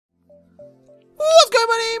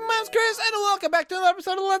my name's Chris, and welcome back to another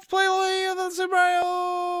episode of Let's Play of the Super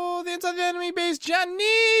Mario, the Inside the Enemy Base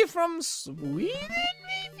Johnny from Sweden,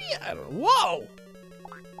 maybe? I don't know. Whoa!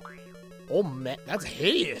 Oh man, that's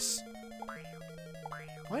hideous.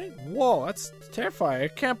 What? Whoa, that's terrifying. I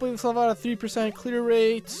can't believe this level had a 3% clear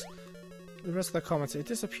rate. The rest of the comments, it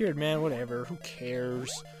disappeared, man. Whatever, who cares?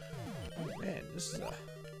 Oh man, this is a...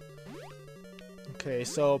 Okay,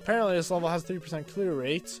 so apparently this level has 3% clear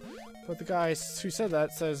rate, but the guy who said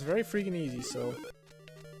that says very freaking easy, so...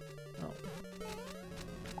 Oh.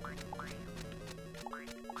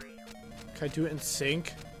 Can I do it in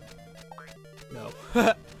sync? No.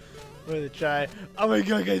 I'm gonna try. Oh my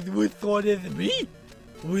god, guys, with what is me?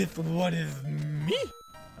 With what is me?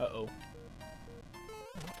 Uh-oh.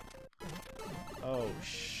 Oh,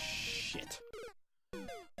 shit.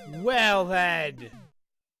 Well then.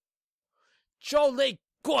 Jolly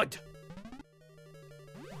good.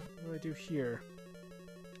 What do I do here?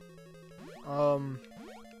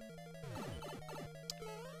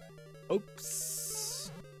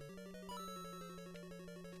 Oops.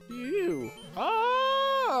 You.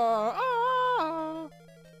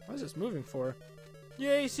 What is this moving for?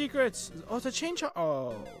 Yay, secrets! Oh, it's a change.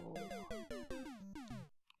 Oh.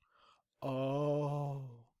 Oh.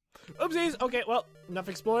 Oopsies! Okay, well, enough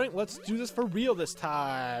exploring. Let's do this for real this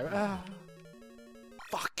time.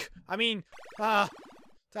 Fuck. I mean, that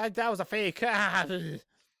was a fake. I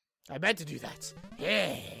meant to do that.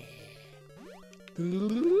 Yeah.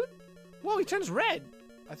 Whoa, he turns red.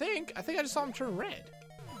 I think I just saw him turn red.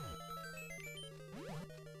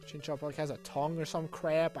 Chinchomp like has a tongue or some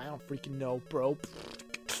crap. I don't freaking know, bro.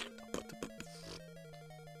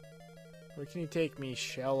 Where can you take me,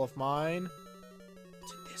 shell of mine?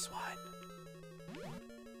 It's in this one.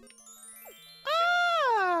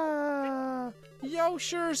 Ah! Yo,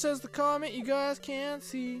 sure, says the comment you guys can't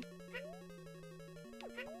see.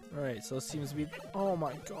 Alright, so it seems to be... Oh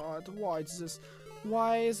my god, why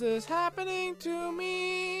is this happening to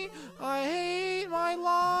me? I hate my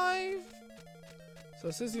life. So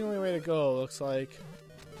this is the only way to go, looks like.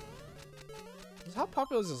 How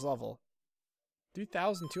popular is this level?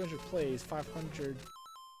 3,200 plays, 500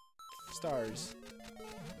 stars.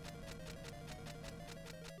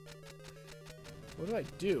 What do I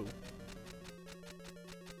do?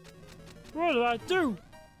 What did I do?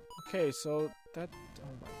 Okay, so that... Oh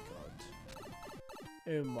my god.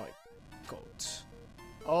 Oh my god.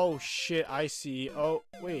 Oh shit, I see. Oh,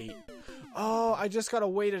 wait. Oh, I just gotta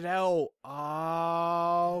wait it out.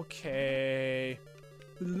 Okay.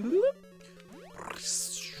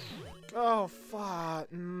 Oh, fuck.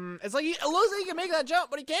 It's like, it looks like he can make that jump,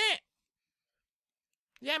 but he can't.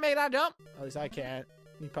 You can't make that jump. At least I can't.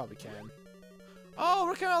 He probably can. Oh,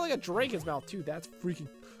 we're kind of like a Dragon's mouth, too. That's freaking...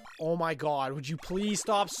 Oh, my God. Would you please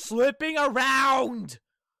stop slipping around?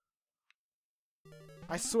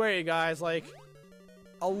 I swear, you guys, like...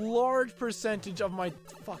 A large percentage of my...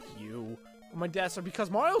 Fuck you. My deaths are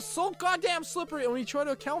because Mario's so goddamn slippery, and when you try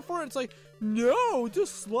to account for it, it's like, no,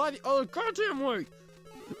 just slide the other goddamn way.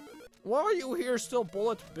 Why are you here still,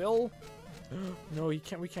 Bullet Bill? No, we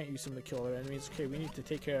can't use him to kill our enemies. Okay, we need to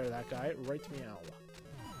take care of that guy right meow.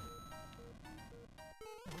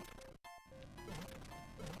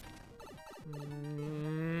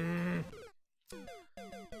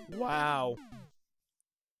 Wow.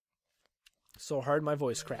 So hard my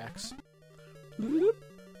voice cracks.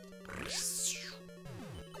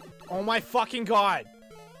 Oh my fucking god!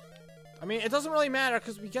 I mean, it doesn't really matter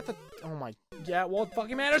because we get the... Oh my... Yeah, well, it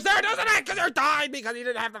fucking matters there, doesn't it? Because you're dying because you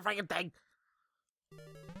didn't have the freaking thing.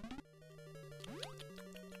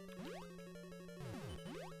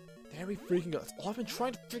 There we freaking go. That's all I've been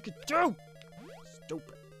trying to freaking do!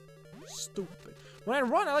 Stupid. Stupid. When I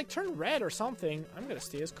run, I like turn red or something. I'm gonna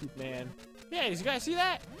stay as Coop Man. Yeah, you guys see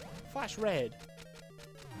that? Flash red.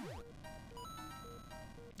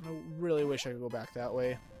 I really wish I could go back that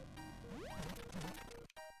way.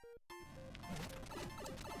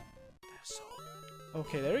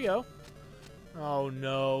 Okay, there we go. Oh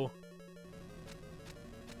no.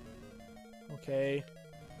 Okay.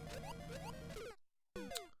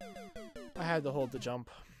 I had to hold the jump.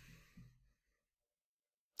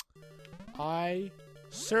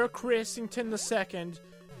 Sir Chrisington II.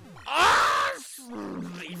 Ah!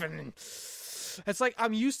 Even. It's like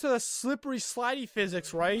I'm used to the slippery, slidey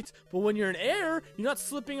physics, right? But when you're in air, you're not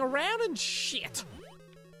slipping around and shit.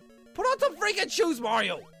 Put on some freaking shoes,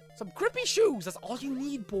 Mario! Some grippy shoes! That's all you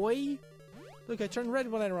need, boy! Look, I turn red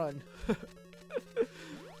when I run. I'm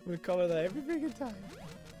gonna color that every freaking time.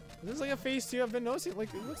 Is this like a phase 2? I've been noticing,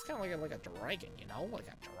 like, it looks kind of like a dragon, you know? Like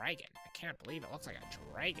a dragon. I can't believe it looks like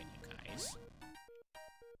a dragon, you guys.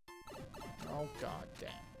 god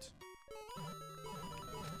damn it.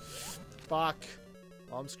 Fuck.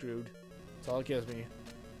 Well, I'm screwed. That's all it gives me.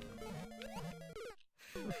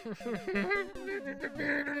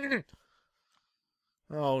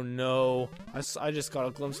 Oh no. I just got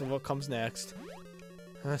a glimpse of what comes next.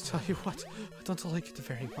 I tell you what, I don't like it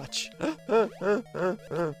very much. Look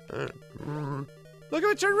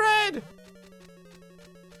at it turn red!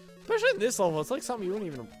 Especially in this level, it's like something you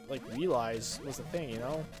wouldn't even like realize was a thing, you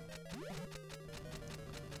know?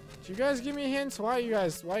 Did you guys give me hints? Why are you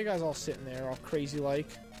guys all sitting there all crazy like?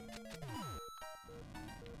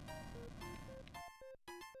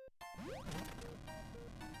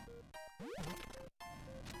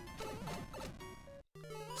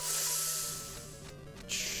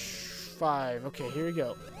 Five. Okay, here we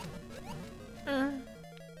go. You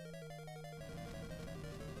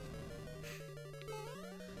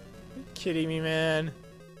kidding me, man?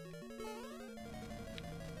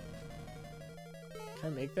 Can I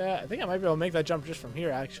make that? I think I might be able to make that jump just from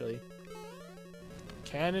here, actually.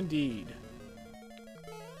 Can indeed.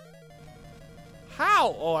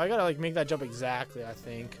 How? Oh, I gotta like make that jump exactly, I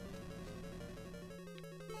think.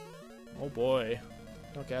 Oh boy.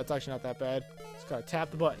 Okay, that's actually not that bad. Just gotta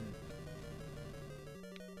tap the button.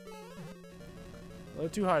 A little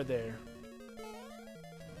too hard there.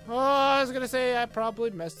 Oh, I was gonna say I probably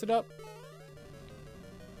messed it up.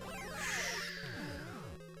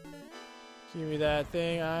 Give me that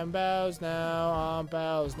thing. I'm Bow's now. I'm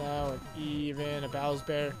Bow's now. And even a Bow's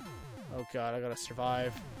bear. Oh god, I gotta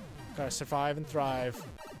survive. Gotta survive and thrive.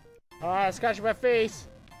 Ah, scratching my face.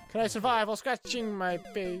 Can I survive while scratching my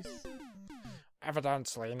face?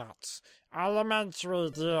 Evidently not. Elementary,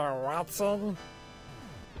 dear Watson.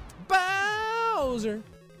 Bowser.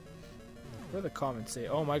 What do the comments say?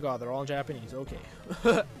 Oh my god, they're all Japanese. Okay.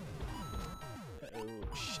 Oh,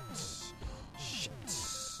 shit. Shit.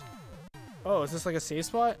 Oh, is this like a safe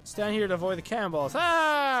spot? Stand here to avoid the cannonballs.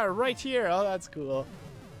 Ah, right here. Oh, that's cool.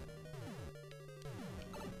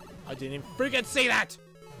 I didn't even freaking see that!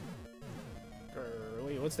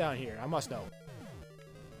 Wait, what's down here? I must know.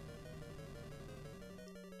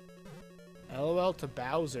 LOL to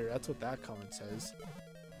Bowser. That's what that comment says.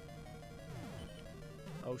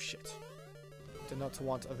 Oh shit. Did not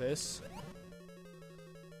want this.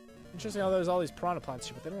 Interesting how there's all these piranha plants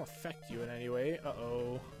here, but they don't affect you in any way.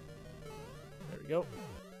 Uh-oh. There we go.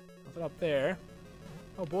 Nothing up there.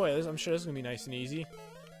 Oh boy, I'm sure this is gonna be nice and easy.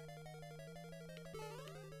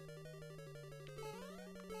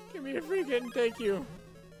 Give me a freaking thank you.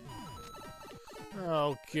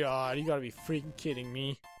 Oh god, you gotta be freaking kidding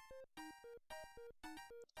me.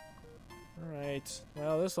 Alright.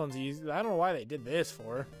 Well, this one's easy. I don't know why they did this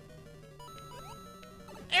for.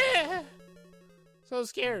 So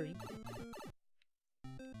scary.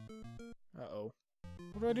 Uh-oh.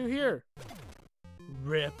 What do I do here?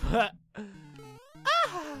 Rip. Ah!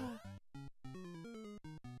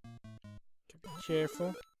 Be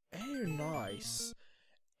careful. Oh, nice.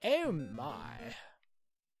 Oh, my.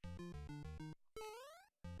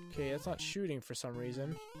 Okay, that's not shooting for some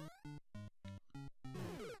reason.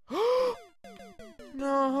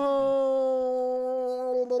 No.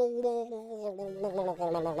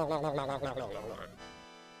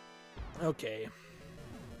 Okay.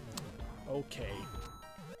 Okay.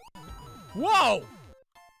 Whoa!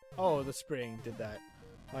 Oh, the spring did that.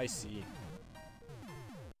 I see.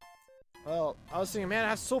 Well, I was thinking, man, I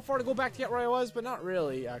have so far to go back to get where I was, but not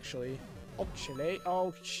really, actually. Actually.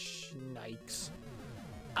 Oh, shnikes.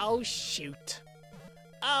 Oh, shoot.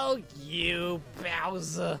 Oh, you,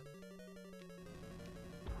 Bowser.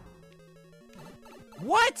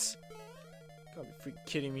 What? Gotta be freaking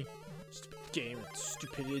kidding me. Stupid game.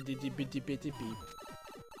 Stupidity.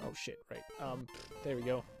 Oh shit, right. There we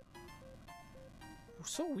go.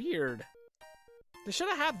 So weird. They should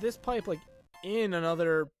have had this pipe like in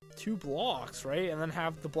another 2 blocks, right? And then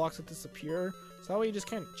have the blocks that disappear. So that way you just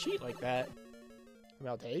can't cheat like that. I mean,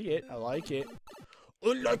 I'll take it. I like it.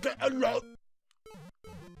 I like it a lot.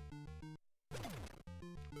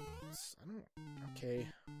 I don't. Okay.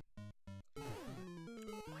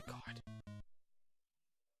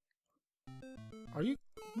 Are you?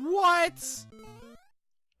 What?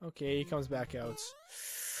 Okay, he comes back out.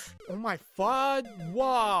 Oh my fud!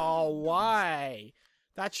 Wow, why?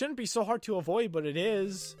 That shouldn't be so hard to avoid, but it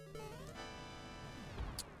is.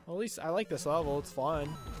 Well, at least I like this level. It's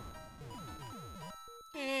fun.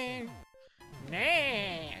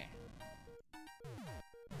 Nah.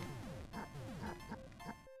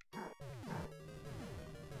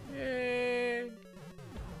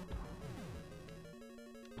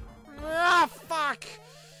 Ah, fuck!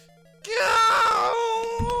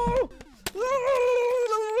 Go!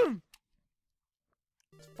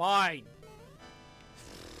 Fine.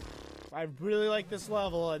 I really like this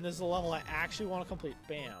level, and this is a level I actually want to complete.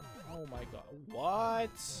 Bam. Oh my god. What?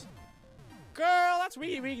 Girl, that's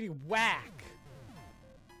wiggity whack.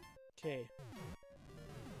 Okay.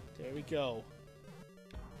 There we go.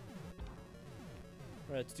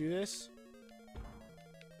 Alright, let's do this.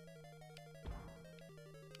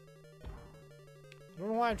 I don't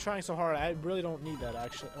know why I'm trying so hard. I really don't need that,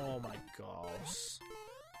 actually. Oh my gosh.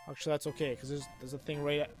 Actually, that's okay, because there's a thing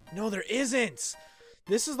right at... No, there isn't!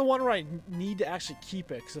 This is the one where I need to actually keep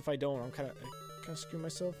it, because if I don't, I'm kind of screw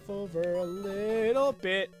myself over a little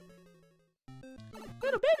bit.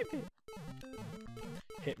 Little baby pig.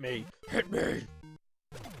 Hit me. Hit me!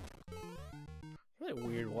 Really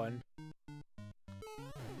weird one.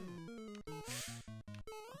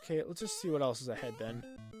 Okay, let's just see what else is ahead then.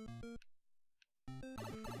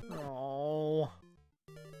 Oh.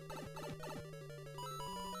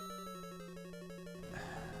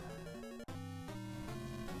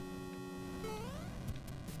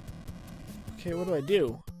 Okay, what do I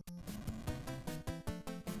do?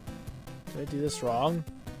 Did I do this wrong?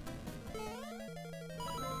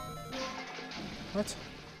 What?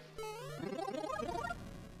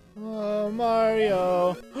 Oh,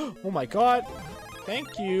 Mario. Oh my god.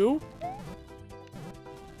 Thank you.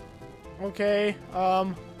 Okay,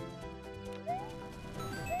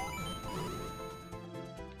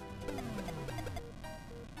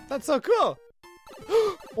 That's so cool.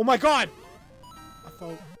 Oh my god. I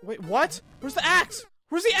thought, wait, what? Where's the axe?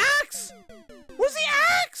 Where's the axe? Where's the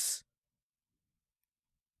axe?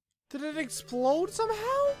 Did it explode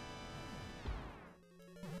somehow?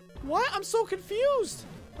 What? I'm so confused.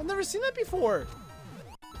 I've never seen that before.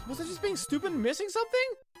 Was I just being stupid and missing something?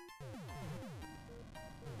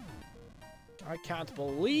 I can't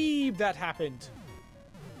believe that happened.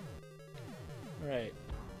 Alright.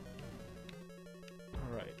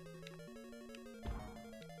 Alright.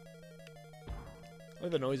 I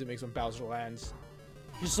like the noise it makes when Bowser lands.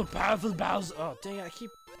 You're so powerful, Bowser! Oh, dang it, I keep...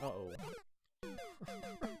 Uh-oh.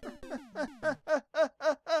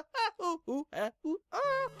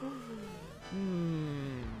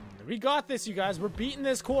 We got this, you guys. We're beating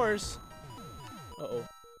this course. Uh-oh.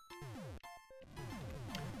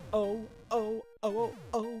 Oh, oh, oh, oh,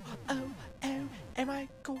 oh, oh, oh, oh my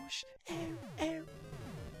gosh, oh, oh.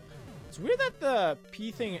 It's weird that the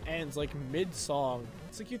P thing ends, like, mid-song.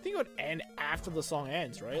 It's like you'd think it would end after the song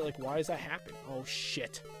ends, right? Like, why does that happen? Oh,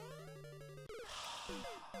 shit.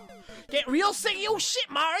 Get real singing, oh shit,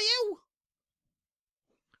 Mario!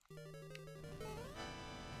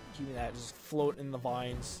 Give me that, just float in the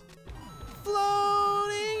vines.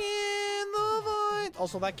 Floating in the vines!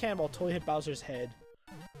 Also, that cannonball totally hit Bowser's head.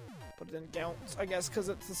 But it didn't count, I guess, because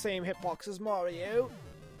it's the same hitbox as Mario.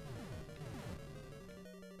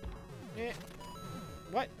 Eh.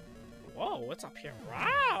 What? Whoa, what's up here?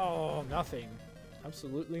 Wow! Nothing.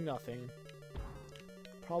 Absolutely nothing.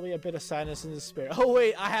 Probably a bit of sadness and despair. Oh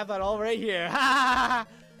wait, I have that all right here. Ha!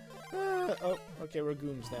 Oh, okay, we're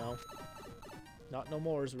gooms now. Not no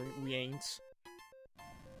more, we ain't.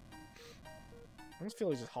 I just feel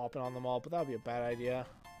like just hopping on them all, but that would be a bad idea.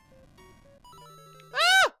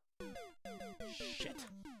 Ah! Shit.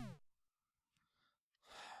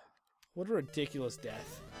 What a ridiculous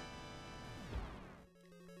death.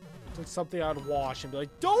 It's like something I'd watch and be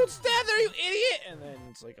like, don't stand there, you idiot! And then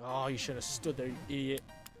it's like, oh, you should have stood there, you idiot.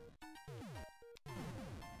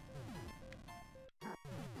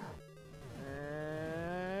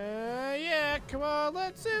 Yeah, come on,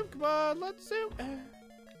 let's zoom, come on, let's zoom.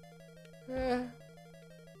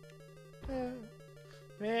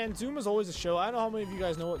 Man, Zoom is always a show. I don't know how many of you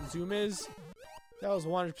guys know what Zoom is. That was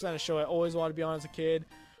 100% a show I always wanted to be on as a kid.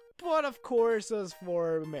 But of course, it was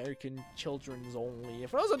for American children's only.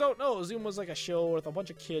 For those that don't know, Zoom was like a show with a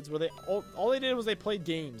bunch of kids where they all they did was they played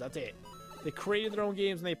games. That's it. They created their own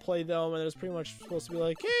games and they played them, and it was pretty much supposed to be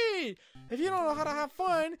like, hey, if you don't know how to have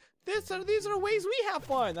fun, these are the ways we have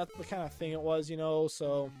fun. That's the kind of thing it was, you know.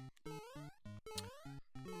 So, all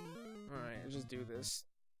right, let's just do this.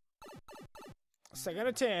 Second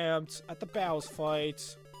attempt at the Bowser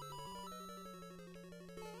fight.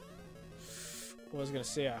 What was I gonna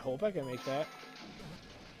say? I hope I can make that.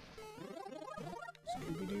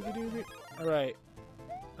 Scooby-Dooby-Dooby. Alright.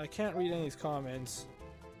 I can't read any of these comments.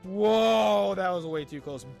 Whoa! That was way too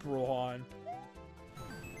close, Brohan.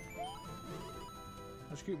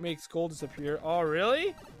 Scoop makes gold disappear. Oh,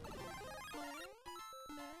 really?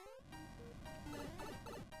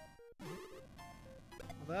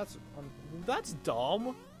 Well, that's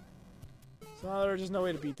dumb. So now there's just no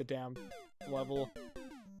way to beat the damn level.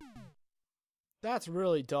 That's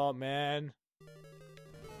really dumb, man.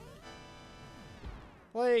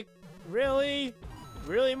 Like, really?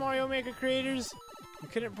 Really, Mario Maker creators? You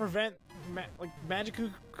couldn't prevent, Magic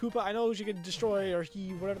Koopa? I know she could destroy, or he,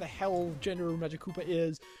 whatever the hell gender Magic Koopa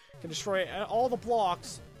is, can destroy all the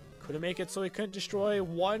blocks. Couldn't make it so he couldn't destroy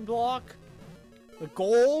one block? The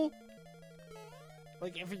goal?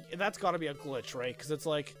 Like, that's gotta be a glitch, right? Because it's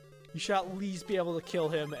like, you should at least be able to kill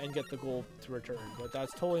him and get the goal to return. But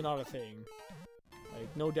that's totally not a thing.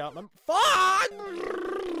 Like, no doubt. Fuck!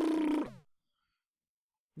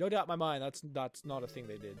 No doubt in my mind, that's not a thing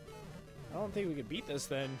they did. I don't think we could beat this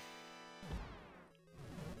then.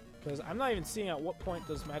 Because I'm not even seeing at what point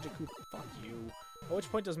does Magic Koopa... Fuck you. At which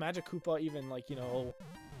point does Magic Koopa even, like, you know...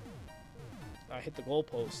 hit the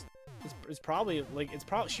goalpost. It's probably, like,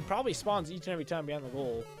 she probably spawns each and every time behind the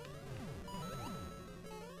goal.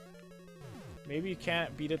 Maybe you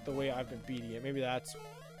can't beat it the way I've been beating it. Maybe that's...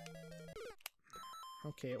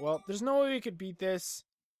 Okay, well, there's no way we could beat this.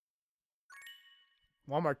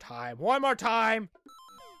 One more time. One more time!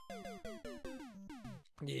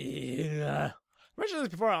 Yeah. I mentioned this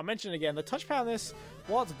before, I'll mention it again. The touchpad on this,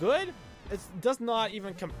 while it's good, it does not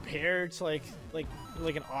even compare to like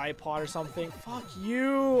an iPod or something. Fuck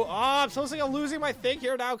you! I'm so sick of losing my thing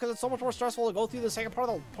here now because it's so much more stressful to go through the second part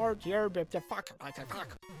of the part here. Fuck.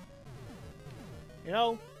 You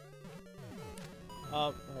know?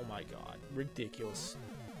 Oh my god. Ridiculous.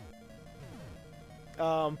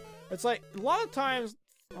 It's like, a lot of times...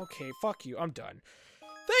 Okay, fuck you. I'm done.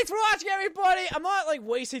 Thanks for watching, everybody! I'm not, like,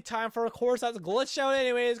 wasting time for a course that's glitched out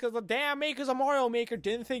anyways, because the damn makers of Mario Maker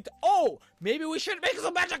didn't think to, oh, maybe we should make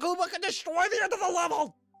some Magic Koopa can destroy the end of the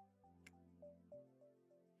level!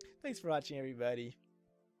 Thanks for watching, everybody.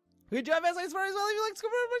 Good job, as always, as well. If you like,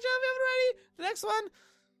 subscribe to my channel if you haven't already. The next one,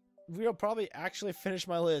 we'll probably actually finish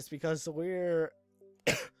my list, because we're...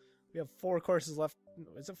 we have 4 courses left.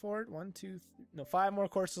 Is it 4? 1, 2, 3, no, 5 more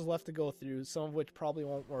courses left to go through, some of which probably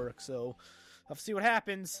won't work, so... I'll see what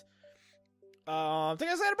happens. Take us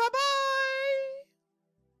later. Bye bye.